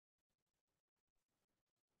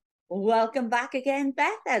Welcome back again,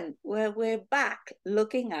 Bethan, where we're back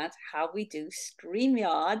looking at how we do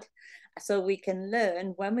StreamYard so we can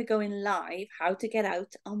learn when we're going live how to get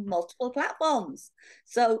out on multiple platforms.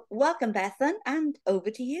 So welcome, Bethan, and over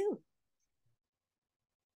to you.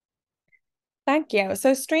 Thank you.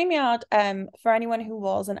 So StreamYard, for anyone who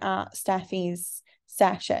wasn't at Steffi's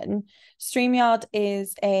session, StreamYard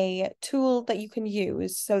is a tool that you can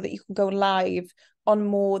use so that you can go live on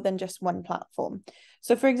more than just one platform.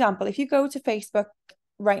 So for example, if you go to Facebook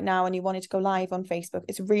right now and you wanted to go live on Facebook,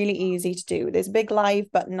 it's really easy to do. There's a big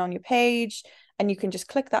live button on your page and you can just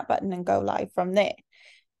click that button and go live from there.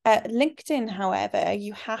 LinkedIn, however,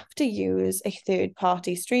 you have to use a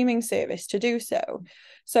third-party streaming service to do so.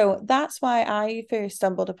 So that's why I first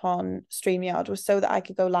stumbled upon StreamYard, was so that I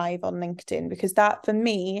could go live on LinkedIn, because that for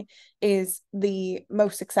me is the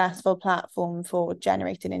most successful platform for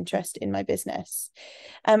generating interest in my business.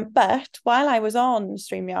 But while I was on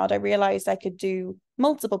StreamYard, I realized I could do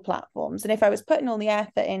multiple platforms. And if I was putting all the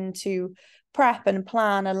effort into prep and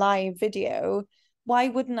plan a live video, why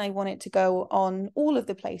wouldn't I want it to go on all of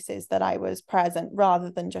the places that I was present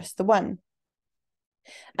rather than just the one?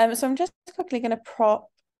 So I'm just quickly going to prop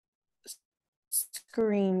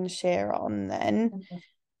screen share on then.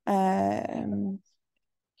 Here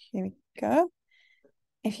we go.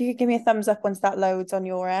 If you could give me a thumbs up once that loads on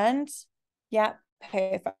your end. Yeah,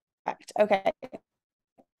 perfect. Okay.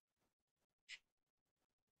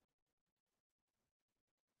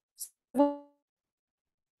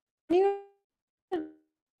 You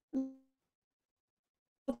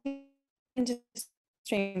into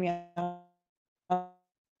StreamYard.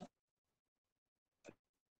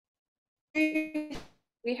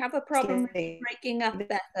 We have a problem breaking up,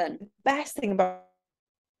 Bethan. The best thing about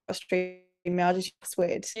StreamYard is your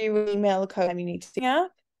password. You email the code and you need to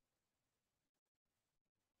up.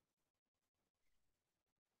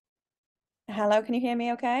 Hello, can you hear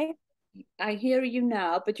me okay? I hear you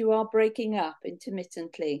now, but you are breaking up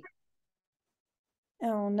intermittently.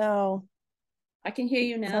 Oh no. I can hear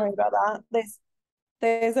you now. Sorry about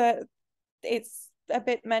that. It's a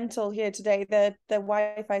bit mental here today. The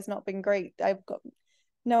Wi-Fi's not been great. I've got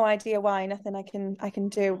no idea why, nothing I can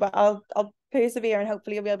do, but I'll persevere and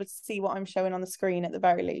hopefully you'll be able to see what I'm showing on the screen at the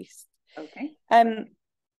very least. Okay.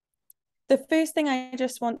 The first thing I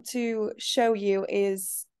just want to show you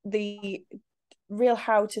is the real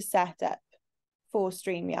how to set up for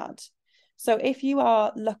StreamYard. So if you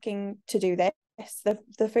are looking to do this,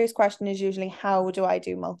 the first question is usually, how do I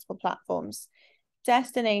do multiple platforms?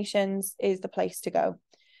 Destinations is the place to go.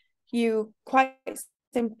 You quite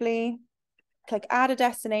simply click add a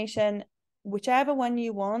destination, whichever one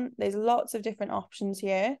you want. There's lots of different options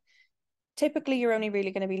here. Typically, you're only really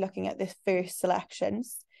going to be looking at the first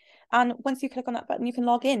selections. And once you click on that button, you can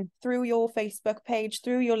log in through your Facebook page,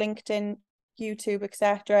 through your LinkedIn, YouTube,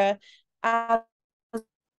 etc., as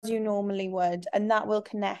you normally would. And that will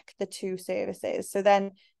connect the two services. So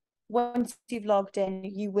then once you've logged in,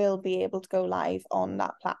 you will be able to go live on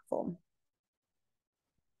that platform.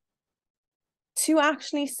 To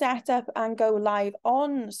actually set up and go live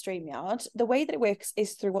on StreamYard, the way that it works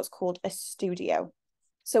is through what's called a studio.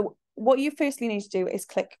 So what you firstly need to do is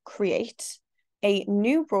click create a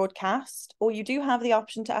new broadcast, or you do have the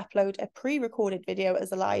option to upload a pre-recorded video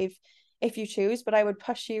as a live if you choose, but I would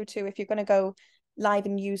push you to, if you're going to go live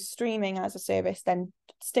and use streaming as a service, then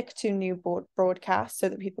stick to new broadcast so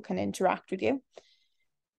that people can interact with you.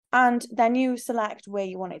 And then you select where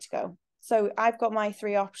you want it to go. So I've got my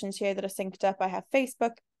three options here that are synced up. I have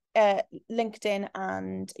Facebook, LinkedIn,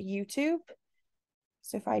 and YouTube.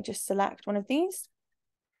 So if I just select one of these,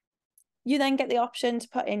 you then get the option to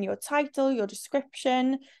put in your title, your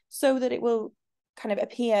description, so that it will kind of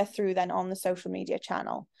appear through then on the social media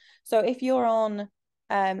channel. So if you're on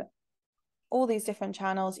all these different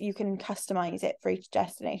channels, you can customize it for each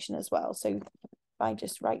destination as well. So if I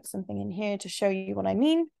just write something in here to show you what I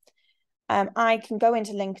mean, I can go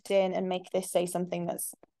into LinkedIn and make this say something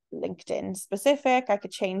that's LinkedIn specific. I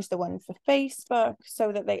could change the one for Facebook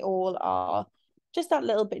so that they all are just that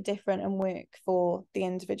little bit different and work for the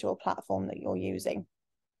individual platform that you're using.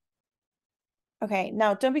 Okay,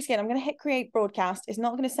 now don't be scared. I'm going to hit create broadcast. It's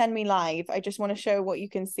not going to send me live. I just want to show what you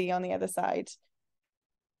can see on the other side,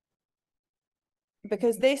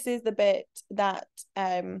 because this is the bit that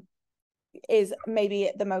is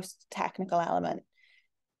maybe the most technical element.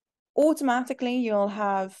 Automatically, you'll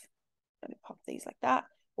have, let me pop these like that.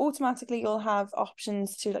 Automatically, you'll have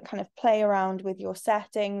options to kind of play around with your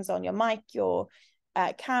settings on your mic, your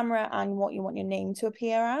camera, and what you want your name to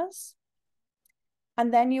appear as.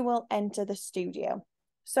 And then you will enter the studio.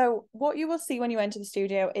 So what you will see when you enter the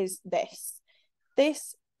studio is this.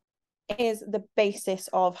 This is the basis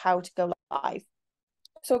of how to go live.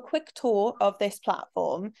 So a quick tour of this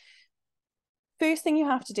platform. First thing you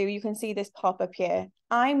have to do, you can see this pop up here.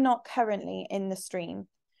 I'm not currently in the stream.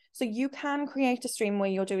 So you can create a stream where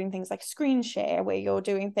you're doing things like screen share, where you're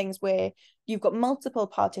doing things where you've got multiple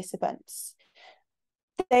participants.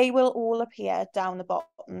 They will all appear down the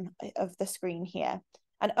bottom of the screen here.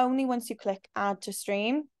 And only once you click add to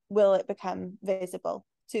stream will it become visible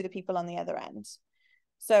to the people on the other end.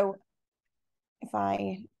 So if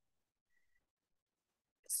I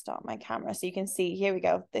start my camera so you can see, here we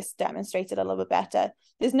go, this demonstrated a little bit better.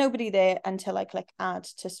 There's nobody there until I click add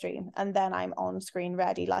to stream, and then I'm on screen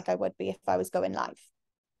ready like I would be if I was going live.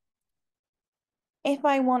 If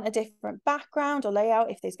I want a different background or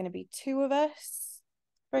layout, if there's going to be two of us,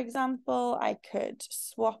 for example, I could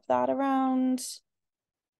swap that around.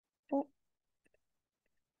 Oh.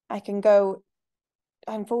 I can go,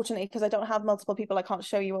 unfortunately, because I don't have multiple people, I can't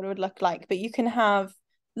show you what it would look like, but you can have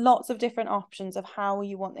lots of different options of how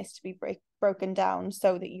you want this to be broken down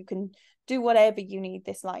so that you can do whatever you need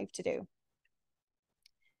this live to do.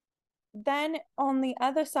 Then on the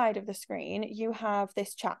other side of the screen, you have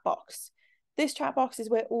this chat box. This chat box is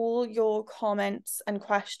where all your comments and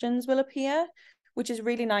questions will appear, which is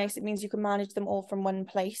really nice. It means you can manage them all from one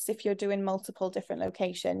place. If you're doing multiple different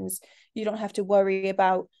locations, you don't have to worry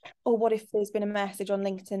about, oh, what if there's been a message on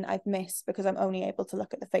LinkedIn I've missed because I'm only able to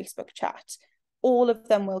look at the Facebook chat. All of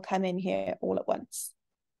them will come in here all at once.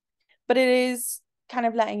 But it is kind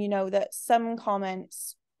of letting you know that some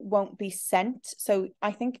comments won't be sent. So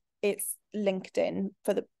I think it's LinkedIn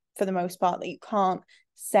for the most part that you can't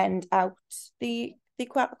send out the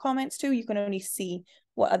comments to. You can only see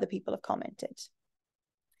what other people have commented.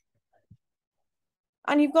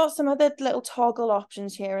 And you've got some other little toggle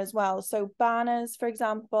options here as well. So banners, for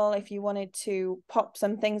example, if you wanted to pop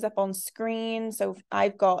some things up on screen. So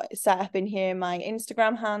I've got set up in here my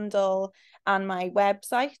Instagram handle and my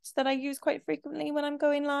website that I use quite frequently when I'm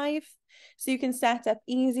going live. So you can set up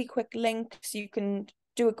easy, quick links. You can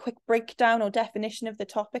do a quick breakdown or definition of the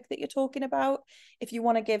topic that you're talking about. If you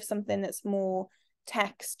want to give something that's more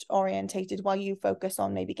text orientated while you focus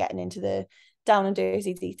on maybe getting into the down and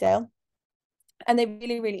dirty detail. And they're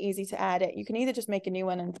really, really easy to edit. You can either just make a new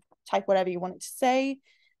one and type whatever you want it to say,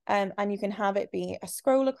 and you can have it be a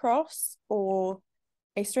scroll across or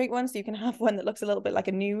a straight one. So you can have one that looks a little bit like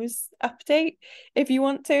a news update if you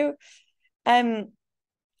want to. And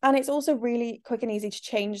it's also really quick and easy to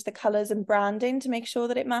change the colors and branding to make sure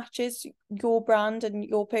that it matches your brand and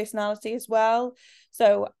your personality as well.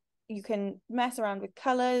 So you can mess around with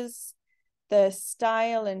colors, the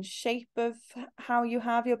style and shape of how you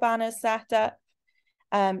have your banners set up.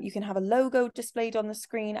 You can have a logo displayed on the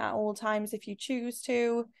screen at all times if you choose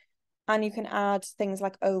to. And you can add things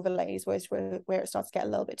like overlays, where it starts to get a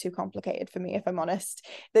little bit too complicated for me, if I'm honest.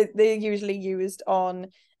 They're usually used on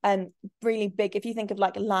really big, if you think of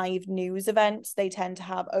like live news events, they tend to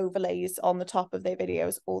have overlays on the top of their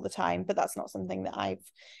videos all the time. But that's not something that I've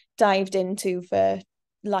dived into for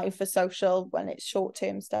live for social when it's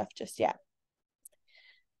short-term stuff just yet.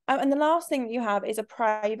 And the last thing that you have is a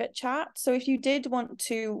private chat. So if you did want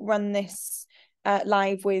to run this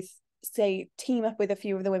live with, say, team up with a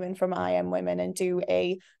few of the women from I Am Women and do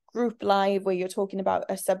a group live where you're talking about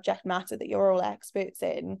a subject matter that you're all experts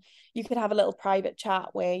in, you could have a little private chat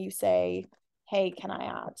where you say, hey, can I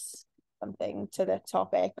add something to the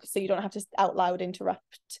topic? So you don't have to out loud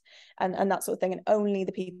interrupt and that sort of thing. And only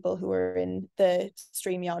the people who are in the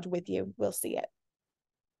StreamYard with you will see it.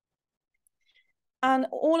 And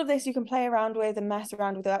all of this you can play around with and mess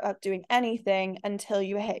around with without doing anything until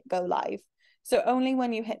you hit go live. So only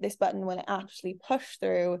when you hit this button will it actually push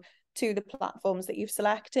through to the platforms that you've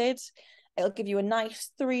selected. It'll give you a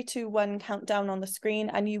nice 3, 2, 1 countdown on the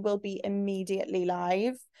screen and you will be immediately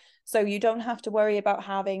live. So you don't have to worry about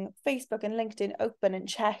having Facebook and LinkedIn open and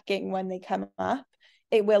checking when they come up.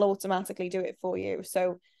 It will automatically do it for you.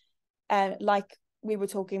 So like we were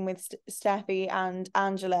talking with Steffi and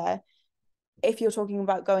Angela, if you're talking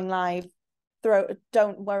about going live,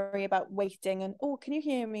 don't worry about waiting and, oh, can you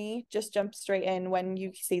hear me? Just jump straight in when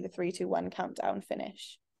you see the 3, 2, 1 countdown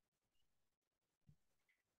finish.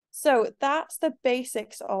 So that's the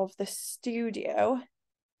basics of the studio.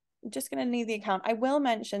 I'm just going to need the account. I will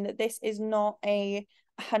mention that this is not a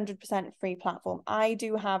 100% free platform. I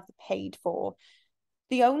do have the paid for.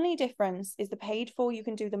 The only difference is the paid for, you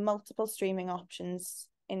can do the multiple streaming options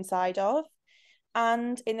inside of.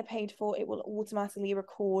 And in the paid for, it will automatically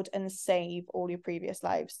record and save all your previous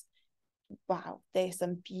lives. wow, there's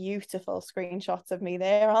some beautiful screenshots of me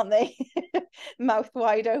there, aren't they? Mouth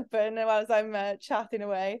wide open as I'm chatting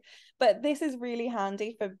away. But this is really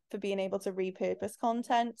handy for being able to repurpose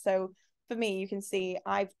content. So for me, you can see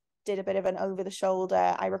I've did a bit of an over the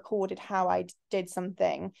shoulder. I recorded how I did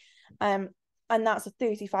something. And that's a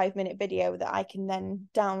 35-minute video that I can then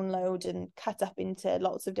download and cut up into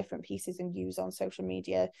lots of different pieces and use on social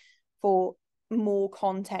media for more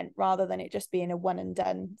content rather than it just being a one and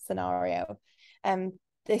done scenario.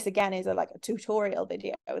 This again is like a tutorial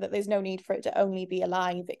video that there's no need for it to only be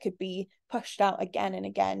alive. It could be pushed out again and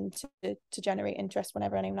again to generate interest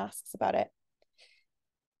whenever anyone asks about it.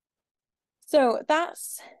 So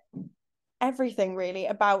that's everything really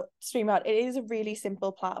about StreamYard. It is a really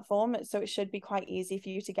simple platform, so it should be quite easy for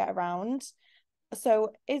you to get around. So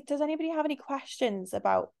does anybody have any questions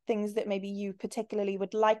about things that maybe you particularly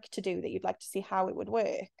would like to do, that you'd like to see how it would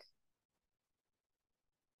work?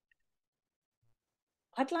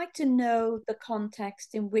 I'd like to know the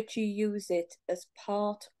context in which you use it as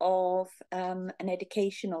part of an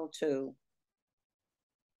educational tool.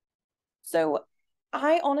 So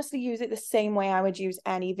I honestly use it the same way I would use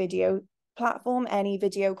any video platform, any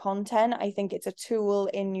video content. I think it's a tool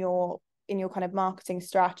in your kind of marketing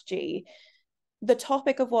strategy. The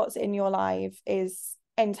topic of what's in your live is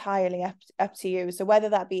entirely up to you. So whether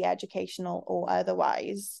that be educational or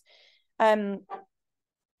otherwise.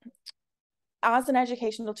 As an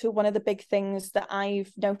educational tool, one of the big things that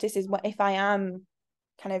I've noticed is if I am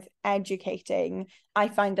kind of educating, I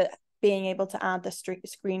find that being able to add the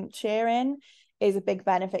screen share in is a big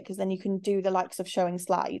benefit, because then you can do the likes of showing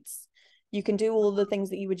slides. You can do all the things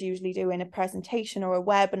that you would usually do in a presentation or a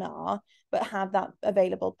webinar, but have that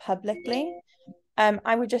available publicly.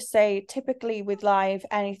 I would just say typically with live,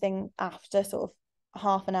 anything after sort of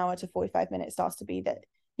half an hour to 45 minutes starts to be that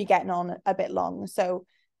you're getting on a bit long. So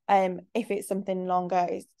if it's something longer,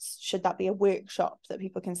 should that be a workshop that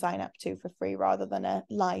people can sign up to for free rather than a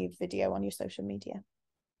live video on your social media?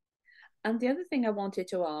 And the other thing I wanted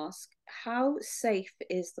to ask, how safe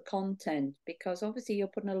is the content? Because obviously you're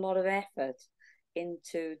putting a lot of effort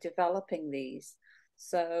into developing these.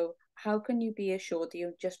 So how can you be assured that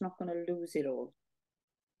you're just not going to lose it all?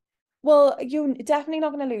 Well, you're definitely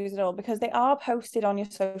not going to lose it all, because they are posted on your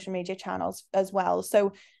social media channels as well.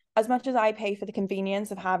 So as much as I pay for the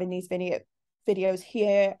convenience of having these videos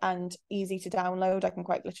here and easy to download, I can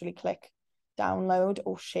quite literally click download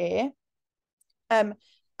or share.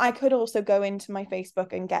 I could also go into my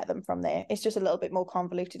Facebook and get them from there. It's just a little bit more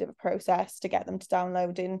convoluted of a process to get them to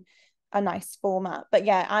download in a nice format. But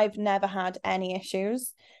yeah, I've never had any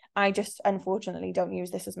issues. I just unfortunately don't use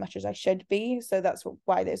this as much as I should be. So that's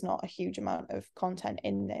why there's not a huge amount of content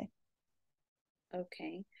in there.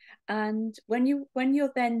 Okay. And when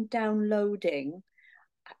you're then downloading,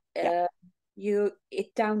 Yeah.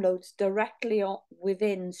 it downloads directly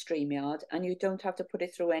within StreamYard, and you don't have to put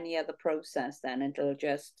it through any other process then,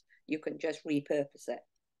 you can just repurpose it.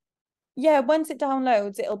 Yeah, once it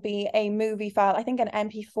downloads, it'll be a movie file. I think an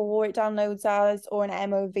MP4 it downloads as, or an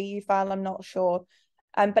MOV file, I'm not sure.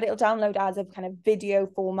 But it'll download as a kind of video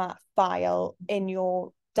format file in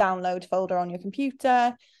your download folder on your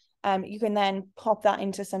computer. You can then pop that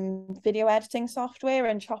into some video editing software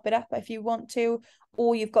and chop it up if you want to,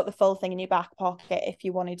 or you've got the full thing in your back pocket if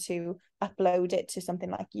you wanted to upload it to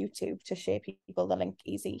something like YouTube to share people the link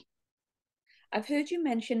easy. I've heard you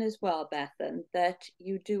mention as well, Bethan, that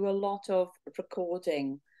you do a lot of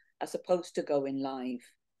recording as opposed to going live.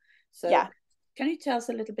 So yeah. Can you tell us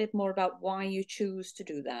a little bit more about why you choose to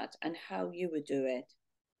do that and how you would do it?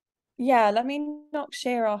 Yeah, let me not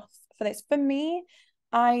share off for this. For me,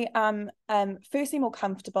 I am firstly more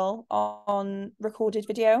comfortable on recorded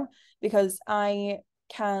video, because I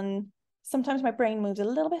can sometimes my brain moves a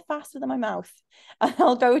little bit faster than my mouth, and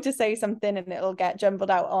I'll go to say something and it'll get jumbled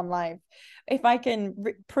out on live. If I can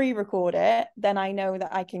pre-record it, then I know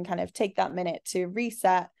that I can kind of take that minute to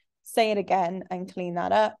reset, say it again, and clean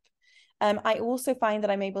that up. I also find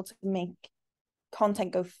that I'm able to make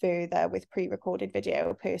content go further with pre-recorded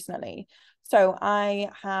video personally. So I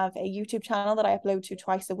have a YouTube channel that I upload to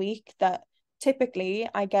twice a week that typically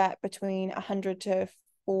I get between 100 to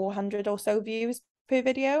 400 or so views per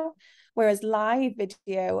video, whereas live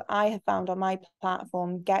video I have found on my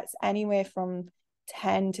platform gets anywhere from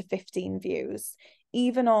 10 to 15 views,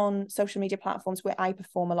 even on social media platforms where I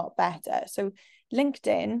perform a lot better. So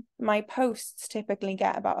LinkedIn, my posts typically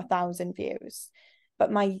get about 1,000 views,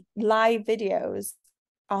 but my live videos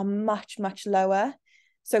are much, much lower.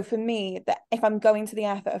 So for me, that if I'm going to the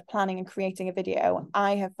effort of planning and creating a video,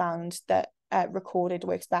 I have found that recorded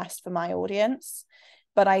works best for my audience.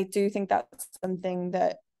 But I do think that's something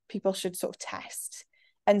that people should sort of test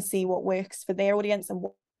and see what works for their audience and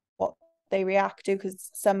what they react to, because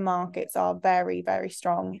some markets are very, very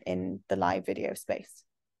strong in the live video space.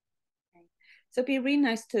 So it'd be really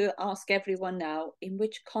nice to ask everyone now, in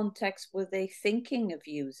which context were they thinking of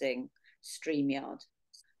using StreamYard?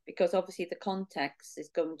 Because obviously the context is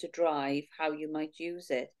going to drive how you might use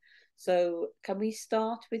it. So can we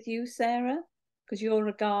start with you, Sarah? Because you're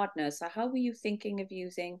a gardener. So how were you thinking of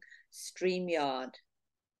using StreamYard?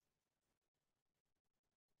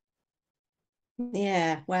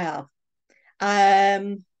 Yeah, well,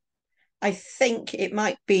 I think it's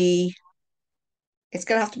going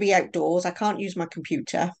to have to be outdoors. I can't use my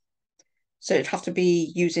computer, so it'd have to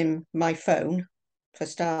be using my phone for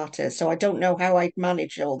starters. So I don't know how I'd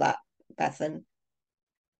manage all that, Bethan.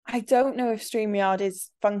 I don't know if StreamYard is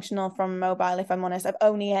functional from mobile, if I'm honest. I've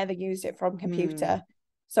only ever used it from computer.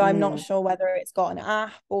 So I'm not sure whether it's got an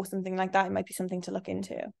app or something like that. It might be something to look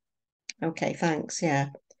into. Okay, thanks. Yeah.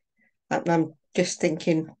 I'm just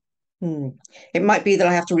thinking, it might be that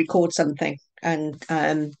I have to record something and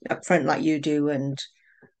up front like you do, and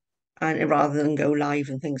rather than go live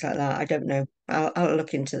and things like that. I don't know. I'll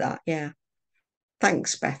look into that. Yeah.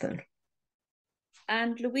 Thanks, Bethan.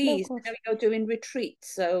 And No, of Louise, course. now you're doing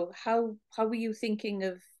retreats. So how were you thinking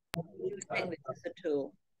of using this as a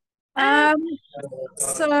tool?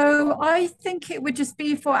 So I think it would just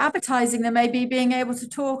be for advertising them, maybe being able to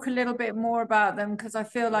talk a little bit more about them, because I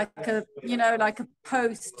feel like like a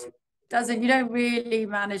post you don't really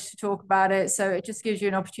manage to talk about it. So it just gives you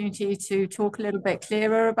an opportunity to talk a little bit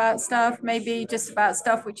clearer about stuff, maybe just about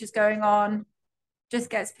stuff which is going on, just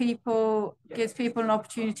gives people an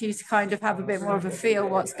opportunity to kind of have a bit more of a feel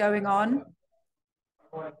what's going on.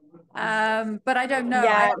 But I don't know.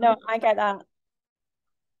 Yeah, no, I get that.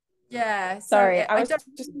 Yeah. Sorry, so I was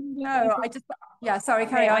don't just know. Yeah, sorry,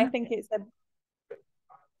 carry on. I think it's a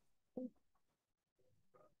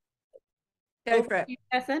Go for it.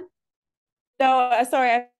 Bethan? no,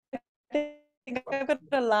 sorry, I think I've got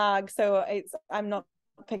a lag, so I'm not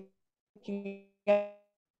picking up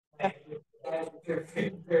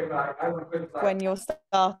when you're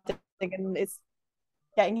starting and it's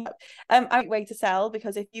getting up. I way to sell,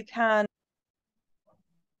 because if you can.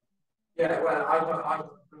 Yeah,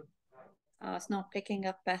 well, Oh, it's not picking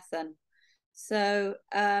up, Bethan. So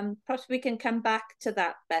perhaps we can come back to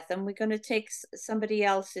that, Bethan. We're going to take somebody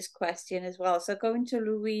else's question as well. So going to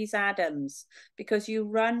Louise Adams, because you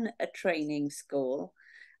run a training school.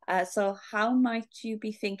 So how might you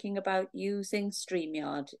be thinking about using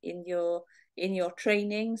StreamYard in your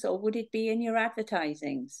trainings, or would it be in your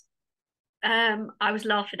advertisings? I was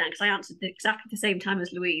laughing at because I answered exactly the same time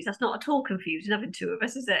as Louise. That's not at all confusing having two of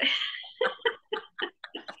us, is it?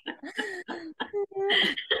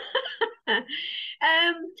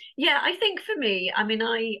 Yeah, I think for me, I mean,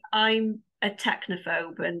 I'm a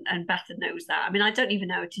technophobe, and Bethan knows that. I mean, I don't even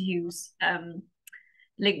know how to use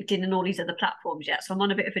LinkedIn and all these other platforms yet, so I'm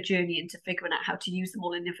on a bit of a journey into figuring out how to use them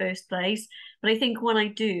all in the first place. But I think when I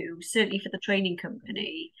do, certainly for the training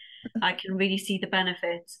company, I can really see the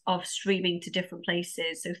benefits of streaming to different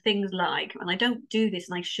places. So things like, and I don't do this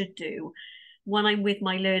and I should do, when I'm with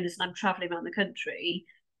my learners and I'm traveling around the country,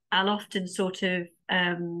 I'll often sort of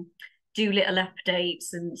do little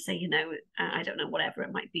updates and say, I don't know, whatever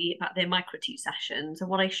it might be about their micro teach sessions. And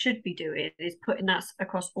what I should be doing is putting that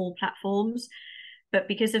across all platforms. But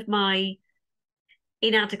because of my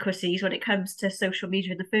inadequacies when it comes to social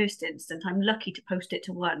media in the first instance, I'm lucky to post it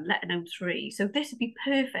to one, let alone three. So this would be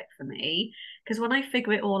perfect for me, because when I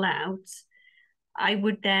figure it all out, I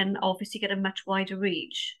would then obviously get a much wider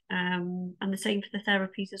reach, and the same for the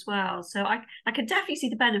therapies as well. So I can definitely see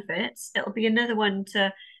the benefits. It'll be another one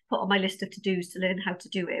to put on my list of to-dos to learn how to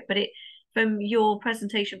do it. But from your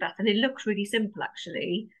presentation, Beth, and it looks really simple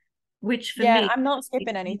actually, which for me, I'm not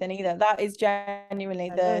skipping anything either. That is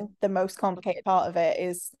genuinely the most complicated part of it,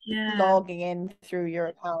 is logging in through your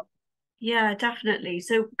account. Yeah, definitely.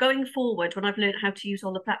 So going forward, when I've learned how to use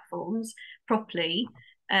all the platforms properly,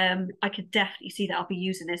 I could definitely see that I'll be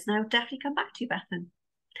using this, and I'll definitely come back to you, Bethan.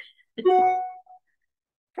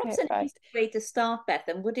 Perhaps an easy way to start,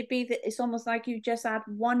 Bethan, would it be that it's almost like you just add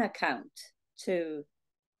one account to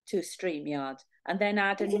StreamYard and then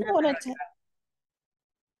add another account?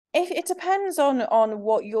 If it depends on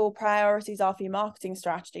what your priorities are for your marketing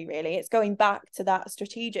strategy, really. It's going back to that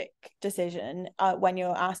strategic decision when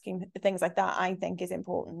you're asking things like that, I think is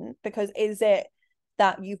important, because is it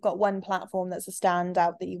that you've got one platform that's a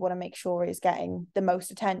standout that you want to make sure is getting the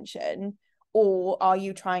most attention, or are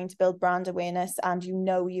you trying to build brand awareness and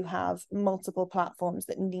you have multiple platforms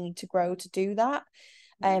that need to grow to do that?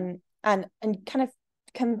 And kind of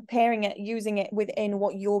comparing it, using it within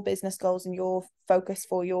what your business goals and your focus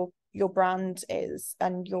for your brand is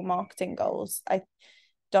and your marketing goals. I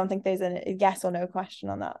don't think there's a yes or no question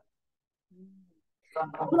on that.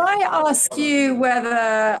 Can I ask you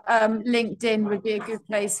whether LinkedIn would be a good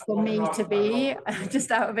place for me to be,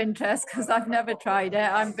 just out of interest, because I've never tried it.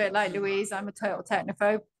 I'm a bit like Louise, I'm a total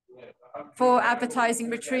technophobe. For advertising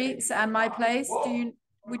retreats and my place,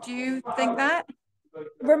 would you think that?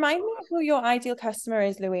 Remind me who your ideal customer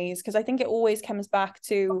is, Louise, because I think it always comes back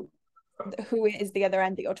to who is the other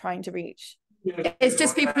end that you're trying to reach. It's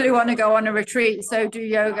just people who want to go on a retreat, so do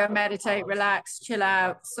yoga, meditate, relax, chill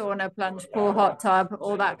out, sauna, plunge pool, hot tub,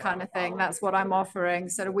 all that kind of thing. That's what I'm offering,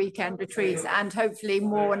 sort of weekend retreats, and hopefully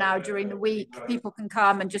more now during the week. People can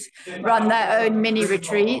come and just run their own mini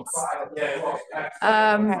retreats,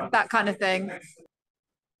 that kind of thing.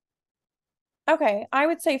 Okay, I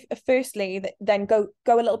would say firstly that then go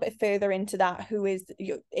a little bit further into that. Who is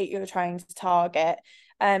you're trying to target?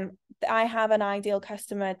 I have an ideal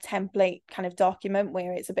customer template kind of document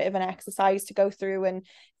where it's a bit of an exercise to go through and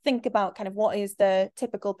think about kind of what is the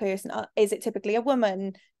typical person. Is it typically a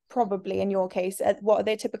woman? Probably in your case. What are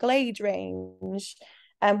their typical age range?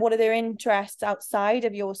 And what are their interests outside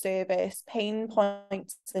of your service? Pain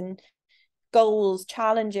points and goals,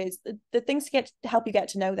 challenges, the things to help you get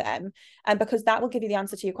to know them. And because that will give you the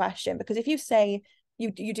answer to your question. Because if you say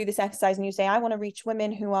you do this exercise and you say, I want to reach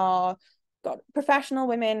women who are professional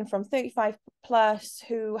women from 35 plus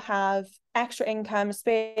who have extra income,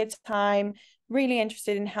 spare time, really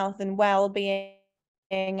interested in health and well-being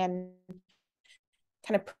and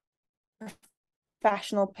kind of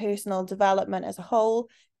professional personal development as a whole,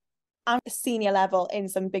 and a senior level in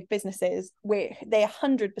some big businesses where they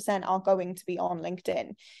 100% are going to be on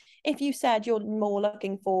LinkedIn. If you said you're more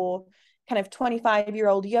looking for kind of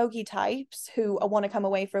 25-year-old yogi types who want to come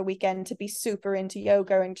away for a weekend to be super into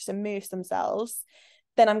yoga and just immerse themselves,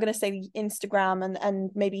 then I'm going to say Instagram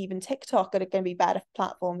and maybe even TikTok are going to be better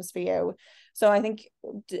platforms for you. So I think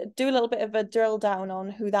do a little bit of a drill down on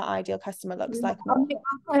who that ideal customer looks like.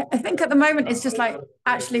 I think at the moment it's just like,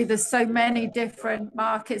 actually there's so many different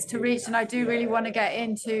markets to reach, and I do really want to get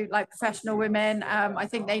into like professional women. I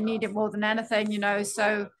think they need it more than anything,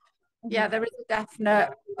 so yeah, there is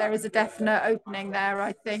a definite opening there,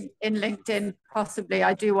 I think, in LinkedIn. Possibly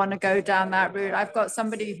I do want to go down that route. I've got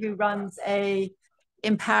somebody who runs a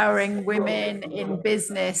empowering women in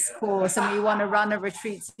business course, and we want to run a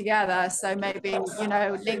retreat together, so maybe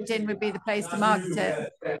LinkedIn would be the place to market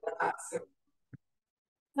it.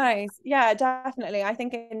 Nice. Yeah, definitely. I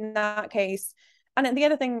think in that case, and the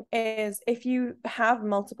other thing is, if you have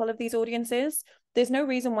multiple of these audiences, there's no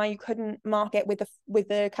reason why you couldn't market with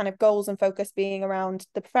the kind of goals and focus being around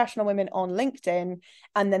the professional women on LinkedIn,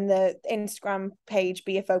 and then the Instagram page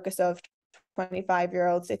be a focus of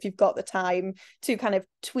 25-year-olds if you've got the time to kind of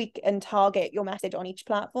tweak and target your message on each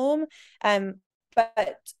platform.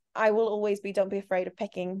 But I will always be, don't be afraid of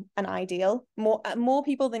picking an ideal. More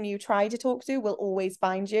people than you try to talk to will always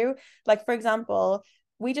find you. Like, for example,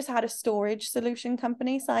 we just had a storage solution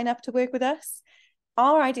company sign up to work with us.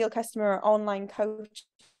 Our ideal customer are online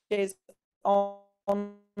coaches,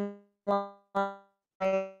 online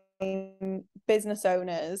business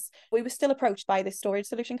owners. We were still approached by this storage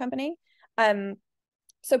solution company.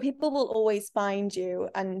 So people will always find you,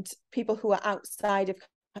 and people who are outside of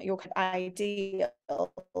your ideal,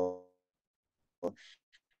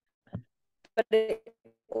 but it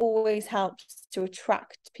always helps to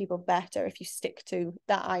attract people better if you stick to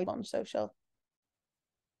that idea on social.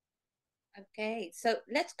 Okay, so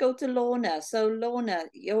let's go to Lorna. So Lorna,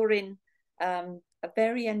 you're in a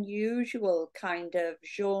very unusual kind of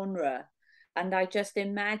genre. And I just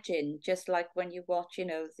imagine, just like when you watch,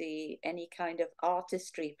 any kind of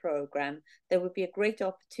artistry program, there would be a great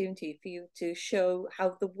opportunity for you to show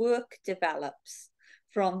how the work develops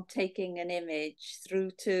from taking an image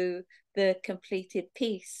through to the completed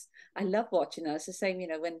piece. I love watching that. It's the same,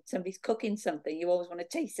 when somebody's cooking something, you always want to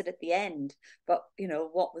taste it at the end. But,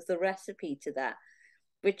 what was the recipe to that?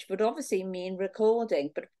 Which would obviously mean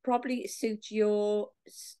recording, but probably suits your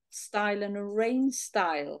style and range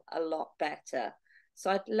style a lot better.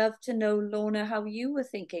 So I'd love to know, Lorna, how you were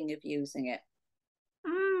thinking of using it.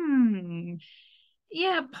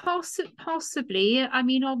 Yeah, possibly. I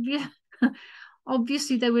mean,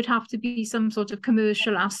 obviously there would have to be some sort of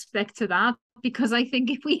commercial aspect to that, because I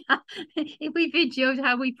think if we videoed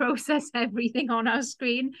how we process everything on our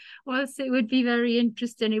screen, whilst it would be very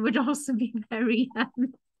interesting, it would also be very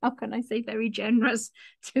how can I say, very generous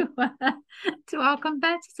to our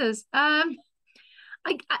competitors. I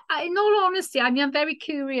in all honesty, I mean, I'm very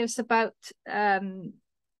curious about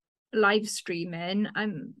live streaming.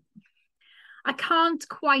 I can't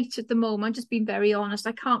quite at the moment, just being very honest,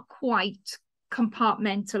 I can't quite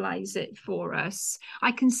compartmentalize it for us.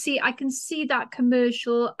 I can see that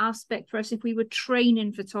commercial aspect for us if we were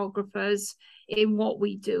training photographers in what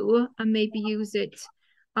we do and maybe use it.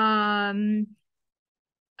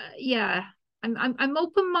 Yeah, I'm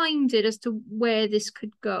open-minded as to where this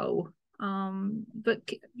could go. But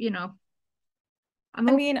you know, I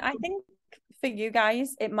mean, I think for you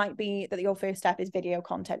guys, it might be that your first step is video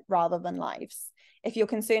content rather than lives. If you're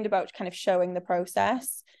concerned about kind of showing the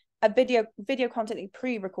process, a video content that you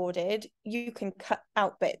pre-recorded, you can cut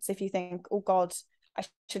out bits if you think, oh God, I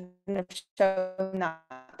shouldn't have shown that.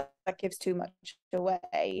 That gives too much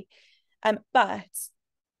away. But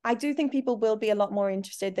I do think people will be a lot more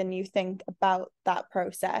interested than you think about that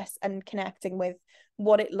process and connecting with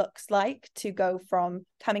what it looks like to go from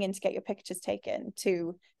coming in to get your pictures taken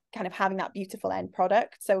to kind of having that beautiful end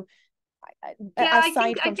product. So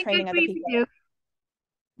aside from training other people.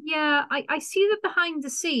 Yeah, I see the behind the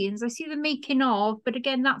scenes, I see the making of, but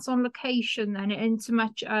again, that's on location then, in so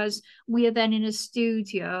much as we are then in a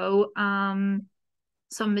studio,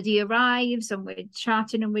 somebody arrives and we're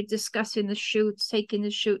chatting and we're discussing the shoots, taking the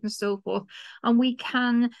shoot and so forth, and we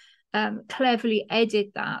can cleverly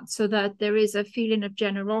edit that so that there is a feeling of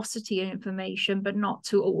generosity and information, but not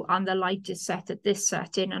to, oh, and the light is set at this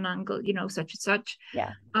setting and angle, you know, such and such.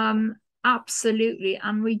 Yeah. Absolutely.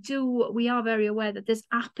 And we are very aware that there's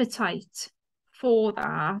appetite for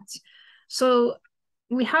that. So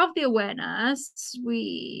we have the awareness,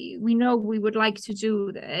 we know we would like to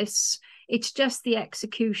do this. It's just the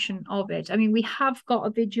execution of it. I mean, we have got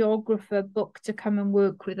a videographer booked to come and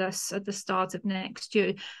work with us at the start of next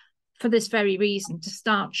year for this very reason, to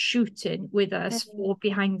start shooting with us for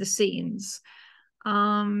behind the scenes.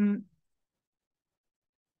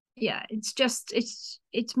 Yeah,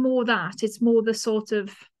 it's more that, it's more the sort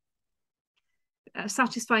of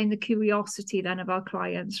satisfying the curiosity then of our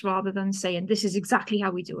clients rather than saying this is exactly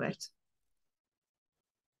how we do it.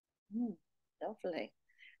 Lovely.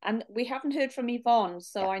 And we haven't heard from Yvonne,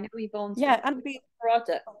 so I know Yvonne's and the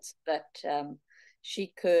product that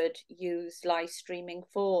she could use live streaming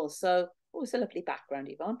for. So, it's a lovely background,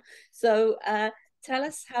 Yvonne. So tell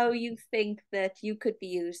us how you think that you could be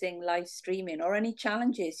using live streaming, or any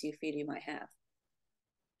challenges you feel you might have.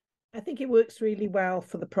 I think it works really well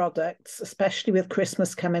for the products, especially with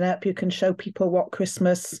Christmas coming up. You can show people what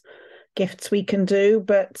Christmas gifts we can do.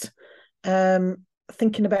 But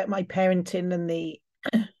thinking about my parenting and the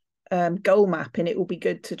goal mapping, it will be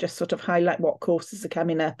good to just sort of highlight what courses are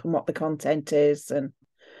coming up and what the content is. And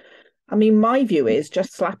I mean, my view is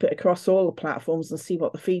just slap it across all the platforms and see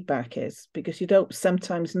what the feedback is, because you don't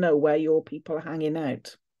sometimes know where your people are hanging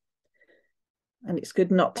out. And it's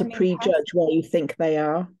good not to prejudge where you think they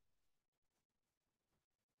are.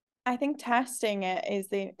 I think testing it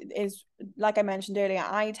is like I mentioned earlier,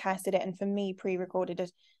 I tested it, and for me, pre-recorded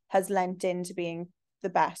it has lent into being the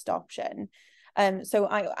best option. So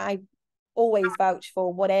I always vouch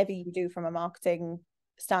for whatever you do from a marketing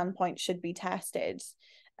standpoint should be tested.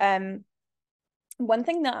 One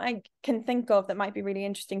thing that I can think of that might be really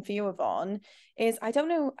interesting for you, Yvonne, is I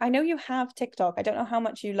know you have TikTok. I don't know how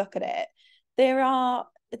much you look at it. There are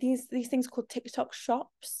these things called TikTok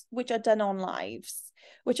shops, which are done on lives,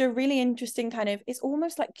 which are really interesting. Kind of, it's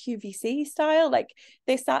almost like QVC style. Like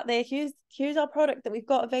they sat there, here's our product that we've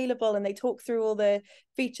got available, and they talk through all the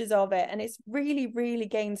features of it, and it's really, really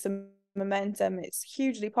gained some momentum. It's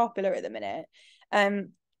hugely popular at the minute. And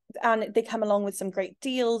they come along with some great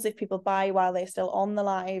deals if people buy while they're still on the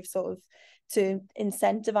live, sort of to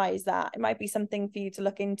incentivize that. It might be something for you to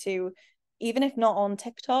look into, even if not on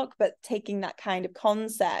TikTok, but taking that kind of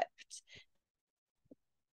concept,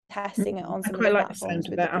 testing it on some of the platforms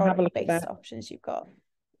with the product-based options you've got.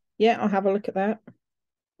 Yeah, I'll have a look at that.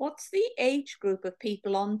 What's the age group of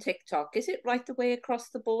people on TikTok? Is it right the way across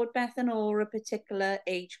the board, Bethan, or a particular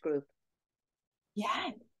age group? Yeah.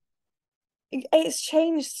 It's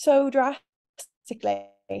changed so drastically.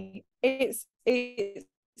 It's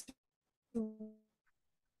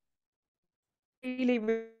really,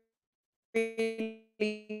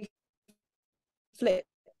 really flipped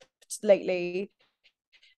lately.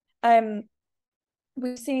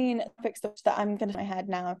 We've seen topics that I'm going to my head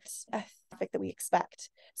now, a topic that we expect.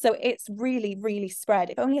 So it's really, really spread.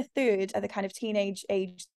 If only a third of the kind of teenage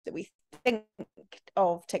age that we think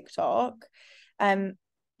of TikTok,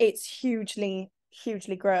 it's hugely,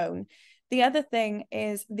 hugely grown. The other thing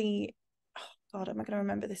is am I going to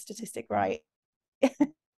remember this statistic right? I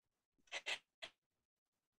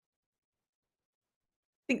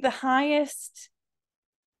think the highest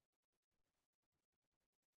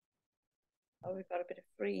Oh, we've got a bit of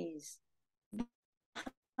freeze.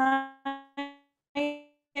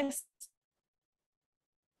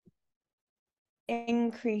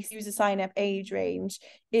 Increase user sign up age range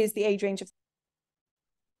is the age range of.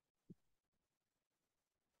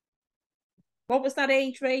 What was that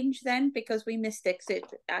age range then? Because we missed it, 'cause it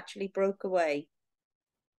actually broke away.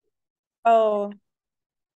 Oh,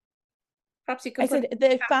 Perhaps you I could said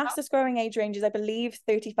the fastest growing age range is, I believe,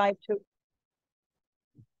 35 to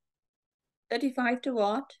 35 to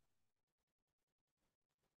what?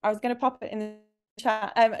 I was going to pop it in the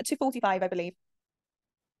chat. To 45, I believe.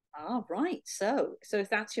 Ah, right. So if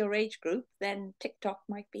that's your age group, then TikTok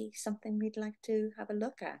might be something we'd like to have a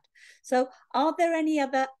look at. So are there any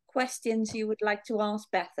other questions you would like to ask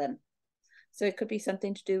Bethan? So it could be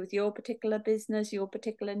something to do with your particular business, your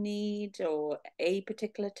particular need, or a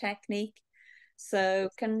particular technique. So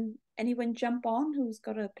can anyone jump on who's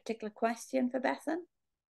got a particular question for Bethan?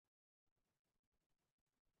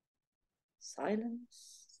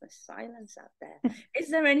 Silence. There's silence out there. Is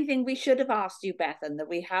there anything we should have asked you, Bethan, that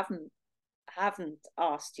we haven't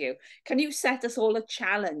asked you? Can you set us all a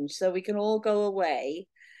challenge so we can all go away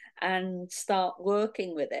and start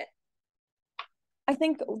working with it? I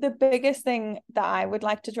think the biggest thing that I would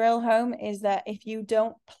like to drill home is that if you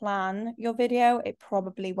don't plan your video, it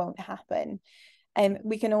probably won't happen. And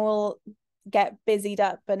we can all get busied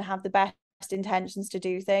up and have the best intentions to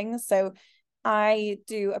do things. So I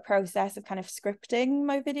do a process of kind of scripting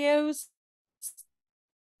my videos,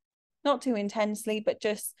 not too intensely, but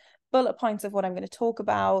just bullet points of what I'm going to talk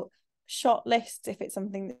about, shot lists if it's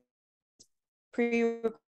something that's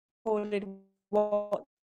pre-recorded, what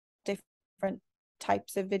different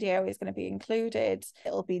types of video is going to be included,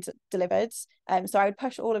 it'll be delivered. So I would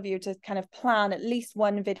push all of you to kind of plan at least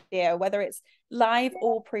one video, whether it's live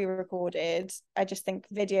or pre-recorded. I just think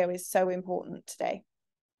video is so important today.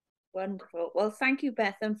 Wonderful. Well, thank you,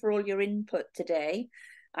 Bethan, for all your input today.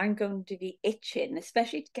 I'm going to be itching,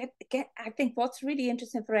 especially to get I think what's really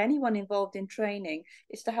interesting for anyone involved in training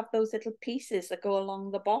is to have those little pieces that go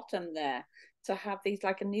along the bottom there, to have these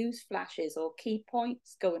like a news flashes or key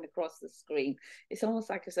points going across the screen. It's almost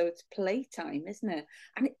like as though it's playtime, isn't it?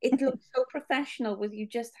 And it looks so professional with you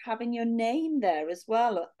just having your name there as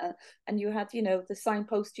well. And you had, you know, the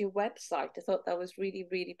signpost to your website. I thought that was really,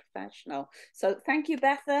 really professional. So thank you,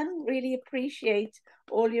 Bethan. Really appreciate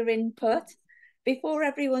all your input. Before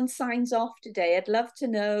everyone signs off today, I'd love to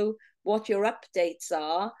know what your updates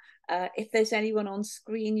are. If there's anyone on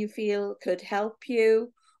screen you feel could help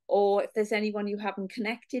you, or if there's anyone you haven't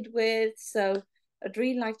connected with. So I'd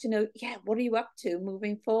really like to know, yeah, what are you up to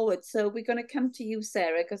moving forward? So we're going to come to you,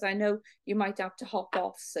 Sarah, because I know you might have to hop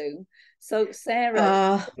off soon. So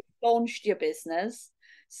Sarah, launched your business.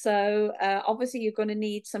 So obviously you're going to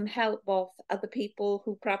need some help of other people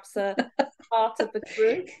who perhaps are part of the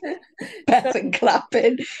group. Bethan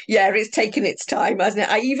clapping. Yeah, it's taken its time, hasn't it?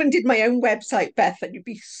 I even did my own website, Bethan. You'd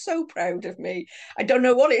be so proud of me. I don't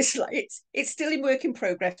know what it's like. It's still in work in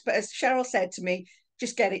progress, but as Cheryl said to me,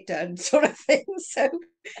 just get it done, sort of thing. So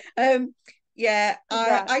yeah,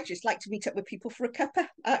 I just like to meet up with people for a cuppa,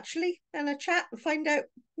 actually, and a chat and find out,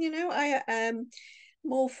 you know, I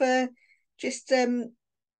more for just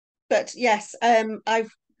but yes,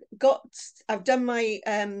 I've done my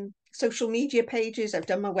social media pages, I've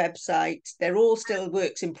done my website. They're all still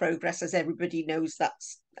works in progress, as everybody knows.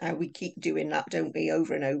 That's how we keep doing that, don't we,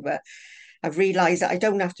 over and over. I've realized that I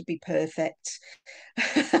don't have to be perfect.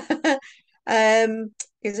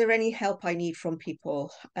 Is there any help I need from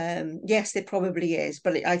people? Yes, there probably is,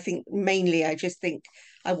 but I think mainly I just think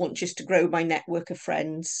I want just to grow my network of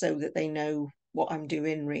friends so that they know what I'm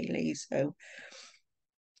doing, really. So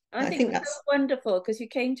I think that's so wonderful, because you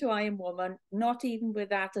came to I Am Woman not even with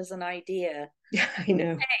that as an idea. Yeah, I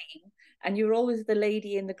know. And you're always the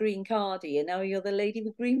lady in the green cardie, and now you're the lady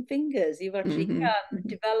with green fingers. You've actually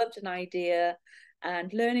developed an idea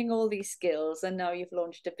and learning all these skills, and now you've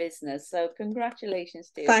launched a business. So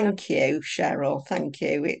congratulations to you. Thank you, Cheryl. Thank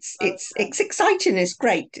you. It's exciting. It's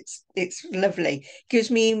great. It's lovely.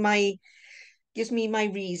 Gives me my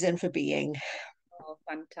reason for being. Oh,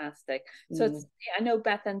 fantastic. So I know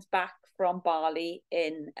Bethan's back from Bali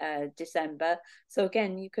in December. So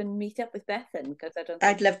again, you can meet up with Bethan, because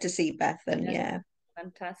I'd love to see Bethan, yeah.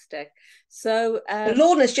 Fantastic. So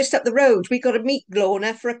Lorna's just up the road. We got to meet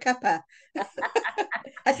Lorna for a cuppa.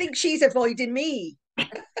 I think she's avoiding me.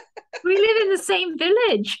 We live in the same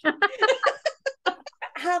village.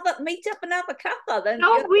 Have a meet up and have a cuppa then.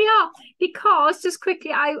 No, we are, because just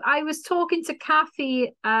quickly, I was talking to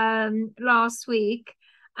Kathy last week,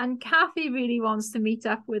 And Kathy really wants to meet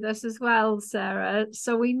up with us as well, Sarah.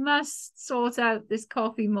 So we must sort out this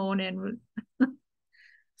coffee morning.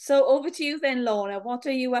 So over to you then, Lorna. What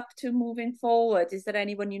are you up to moving forward? Is there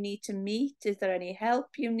anyone you need to meet? Is there any help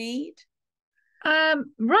you need?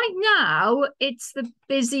 Right now, it's the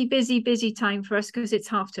busy time for us because it's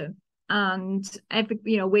half term, and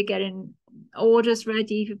we're getting orders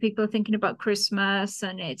ready for people thinking about Christmas,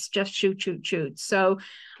 and it's just shoot. So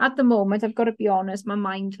at the moment, I've got to be honest, my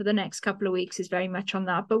mind for the next couple of weeks is very much on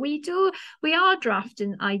that. But we are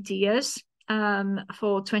drafting ideas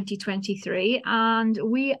for 2023, and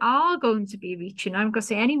we are going to be reaching, I'm not going to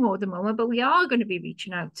say any more at the moment, but we are going to be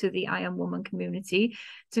reaching out to the I Am Woman community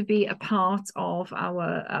to be a part of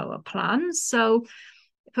our plans. So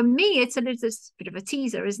for me, it's a bit of a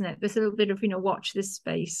teaser, isn't it? There's a little bit of, watch this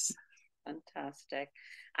space. Fantastic.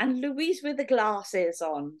 And Louise with the glasses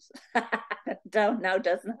on doesn't have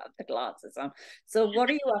the glasses on. So what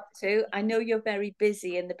are you up to? I know you're very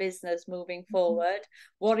busy in the business moving forward.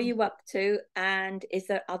 What are you up to? And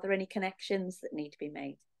are there any connections that need to be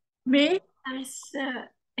made? Me?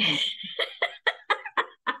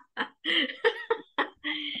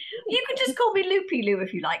 You can just call me Loopy Lou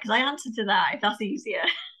if you like, because I answer to that if that's easier.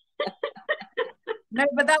 No,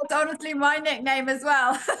 but that's honestly my nickname as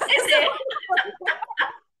well. Is it?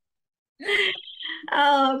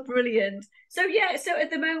 Oh, brilliant. So yeah, so at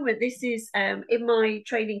the moment, this is in my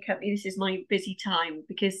training company, this is my busy time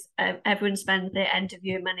because everyone spends their end of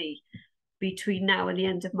year money between now and the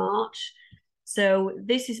end of March. So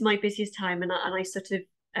this is my busiest time, and I sort of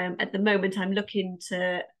at the moment I'm looking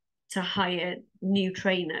to hire new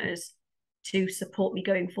trainers to support me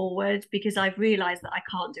going forward, because I've realised that I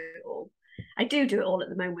can't do it all. I do it all at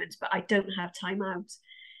the moment, but I don't have time out.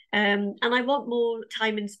 And I want more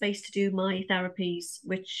time and space to do my therapies,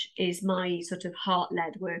 which is my sort of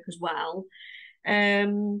heart-led work as well.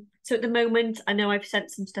 So at the moment, I know I've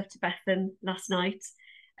sent some stuff to Bethan last night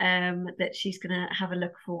that she's going to have a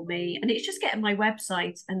look for me. And it's just getting my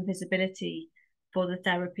website and visibility for the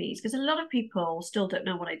therapies, because a lot of people still don't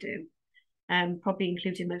know what I do, probably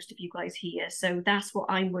including most of you guys here. So that's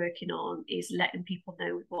what I'm working on, is letting people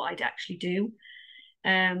know what I'd actually do,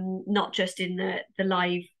 not just in the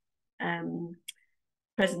live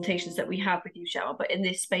presentations that we have with you, Cheryl, but in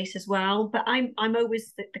this space as well. But I'm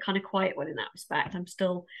always the kind of quiet one in that respect. I'm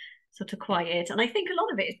still sort of quiet, and I think a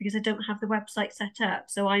lot of it is because I don't have the website set up,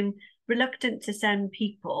 so I'm reluctant to send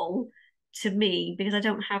people to me because I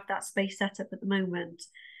don't have that space set up at the moment.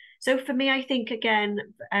 So for me, I think again,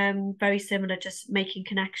 very similar, just making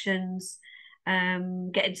connections,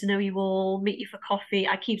 getting to know you all, meet you for coffee.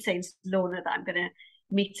 I keep saying to Lorna that I'm going to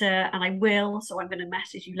meet her, and I will, so I'm going to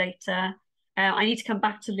message you later. I need to come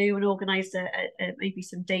back to Lou and organise maybe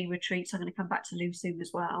some day retreats. I'm going to come back to Lou soon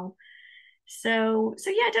as well. So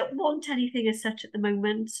yeah, I don't want anything as such at the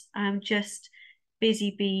moment. I'm just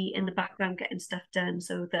busy bee in the background getting stuff done,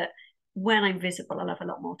 so that when I'm visible, I'll have a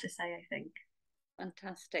lot more to say, I think.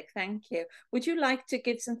 Fantastic, thank you. Would you like to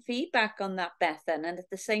give some feedback on that, Bethan, and at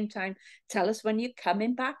the same time tell us when you're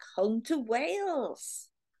coming back home to Wales?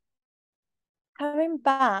 Coming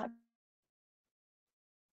back.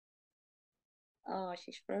 Oh,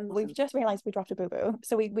 she's frozen. We've just realised we dropped a boo-boo.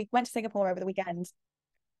 So we went to Singapore over the weekend.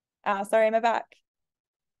 Sorry, am I back?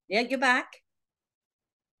 Yeah, you're back.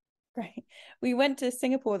 Great. We went to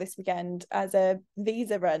Singapore this weekend as a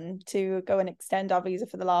visa run to go and extend our visa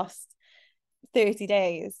for the last 30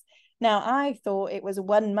 days. Now, I thought it was a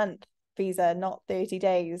 1 month visa, not 30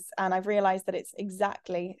 days. And I've realised that it's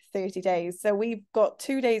exactly 30 days. So we've got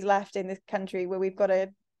 2 days left in this country where we've got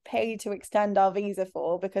to pay to extend our visa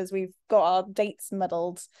for, because we've got our dates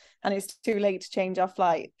muddled and it's too late to change our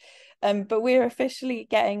flight. But we're officially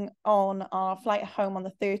getting on our flight home on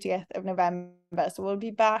the 30th of November. So we'll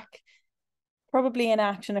be back probably in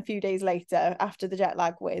action a few days later after the jet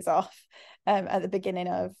lag wears off, at the beginning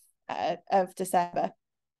of December.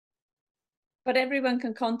 But everyone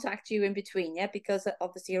can contact you in between, yeah? Because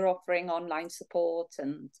obviously you're offering online support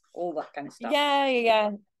and all that kind of stuff.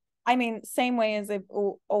 Yeah. I mean, same way as I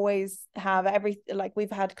always have.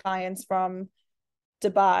 We've had clients from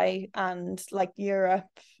Dubai and like Europe,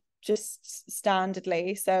 just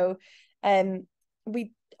standardly. So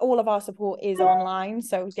all of our support is online.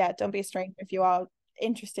 So yeah, don't be a stranger if you are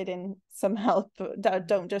interested in some help.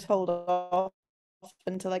 Don't just hold off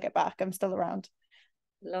until I get back. I'm still around.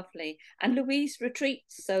 Lovely. And Louise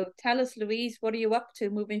retreats. So tell us, Louise, what are you up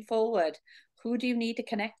to moving forward? Who do you need to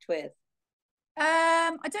connect with?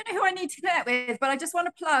 I don't know who I need to connect with, but I just want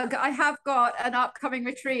to plug, I have got an upcoming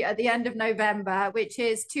retreat at the end of November, which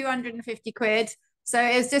is 250 quid So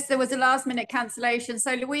there was a last minute cancellation.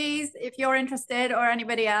 So Louise, if you're interested, or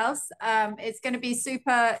anybody else, it's going to be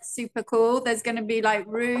super, super cool. There's going to be like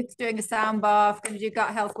Ruth doing a sound bath, going to do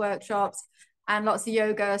gut health workshops, and lots of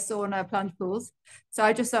yoga, sauna, plunge pools. So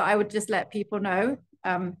I just thought I would just let people know.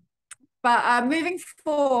 But moving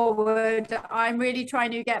forward, I'm really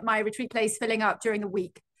trying to get my retreat place filling up during the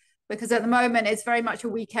week, because at the moment it's very much a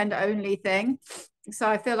weekend only thing. So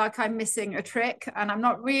I feel like I'm missing a trick, and I'm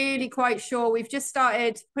not really quite sure. We've just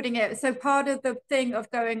started putting it. So part of the thing of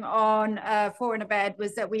going on 4 in a Bed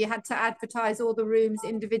was that we had to advertise all the rooms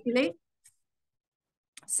individually.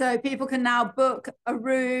 So people can now book a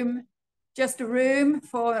room, just a room,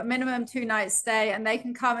 for a minimum 2 nights stay, and they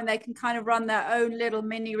can come and they can kind of run their own little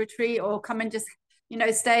mini retreat, or come and just, you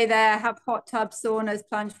know, stay there, have hot tubs, saunas,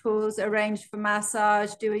 plunge pools, arrange for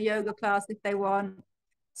massage, do a yoga class if they want.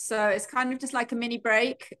 So it's kind of just like a mini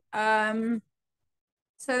break. So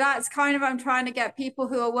that's kind of, I'm trying to get people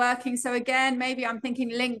who are working. So again, maybe I'm thinking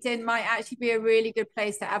LinkedIn might actually be a really good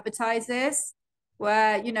place to advertise this,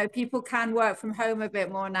 where, you know, people can work from home a bit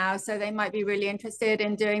more now. So they might be really interested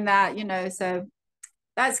in doing that, you know. So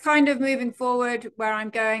that's kind of moving forward where I'm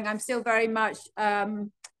going. I'm still very much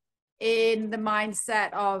in the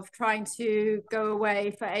mindset of trying to go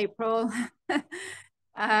away for April.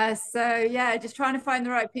 So yeah, just trying to find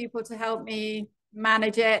the right people to help me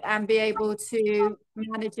manage it and be able to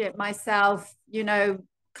manage it myself, you know,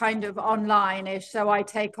 kind of online-ish. So I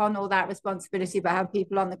take on all that responsibility, but have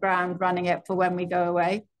people on the ground running it for when we go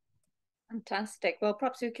away. Fantastic. Well,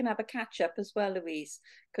 perhaps we can have a catch-up as well, Louise,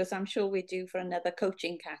 because I'm sure we're due for another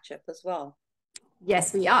coaching catch-up as well.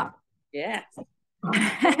 Yes, we are. Yeah.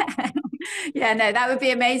 Yeah, no, that would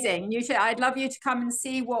be amazing. I'd love you to come and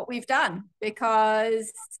see what we've done,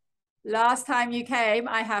 because last time you came,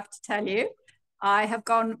 I have to tell you, I have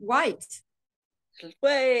gone white.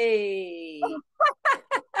 Way.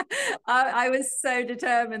 I was so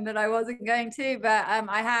determined that I wasn't going to, but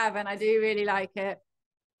I have, and I do really like it.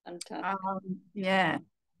 Fantastic. Yeah.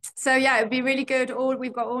 So yeah, it'd be really good.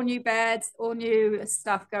 We've got all new beds, all new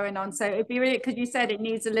stuff going on. So it'd be really, because you said it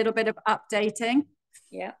needs a little bit of updating.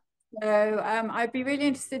 Yeah. So I'd be really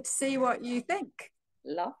interested to see what you think.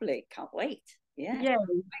 Lovely. Can't wait. Yeah. Yeah.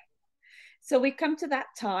 So we've come to that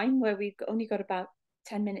time where we've only got about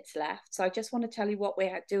 10 minutes left. So I just want to tell you what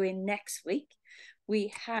we're doing next week.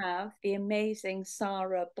 We have the amazing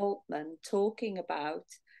Sarah Boltman talking about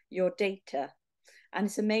your data. And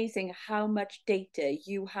it's amazing how much data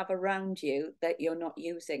you have around you that you're not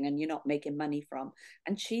using and you're not making money from.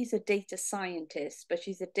 And she's a data scientist, but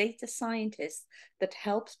she's a data scientist that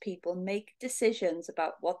helps people make decisions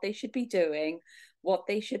about what they should be doing, what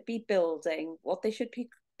they should be building, what they should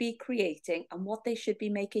be creating, and what they should be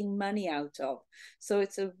making money out of. So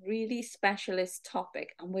it's a really specialist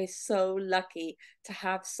topic, and we're so lucky to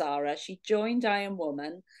have Sarah. She joined I Am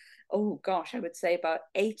Woman, oh gosh, I would say about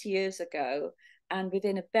 8 years ago. And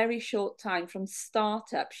within a very short time, from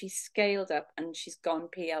startup, she's scaled up and she's gone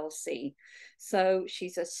PLC. So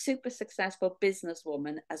she's a super successful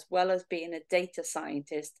businesswoman, as well as being a data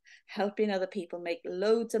scientist, helping other people make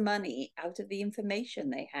loads of money out of the information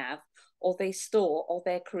they have, or they store, or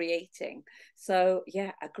they're creating. So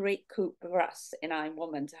yeah, a great coup for us in I Am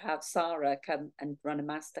Woman to have Sarah come and run a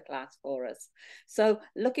masterclass for us. So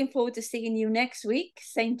looking forward to seeing you next week,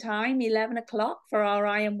 same time, 11 o'clock for our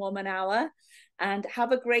I Am Woman hour. And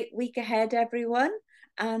have a great week ahead, everyone.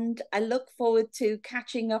 And I look forward to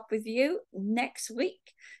catching up with you next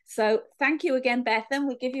week. So thank you again, Bethan.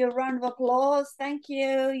 We'll give you a round of applause. Thank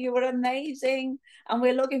you. You were amazing. And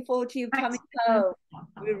we're looking forward to you coming home.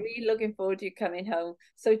 We're really looking forward to you coming home.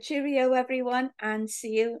 So cheerio, everyone, and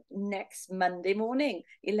see you next Monday morning,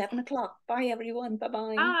 11 o'clock. Bye, everyone.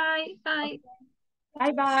 Bye-bye. Bye. Bye.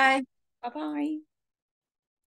 Bye-bye. Bye-bye.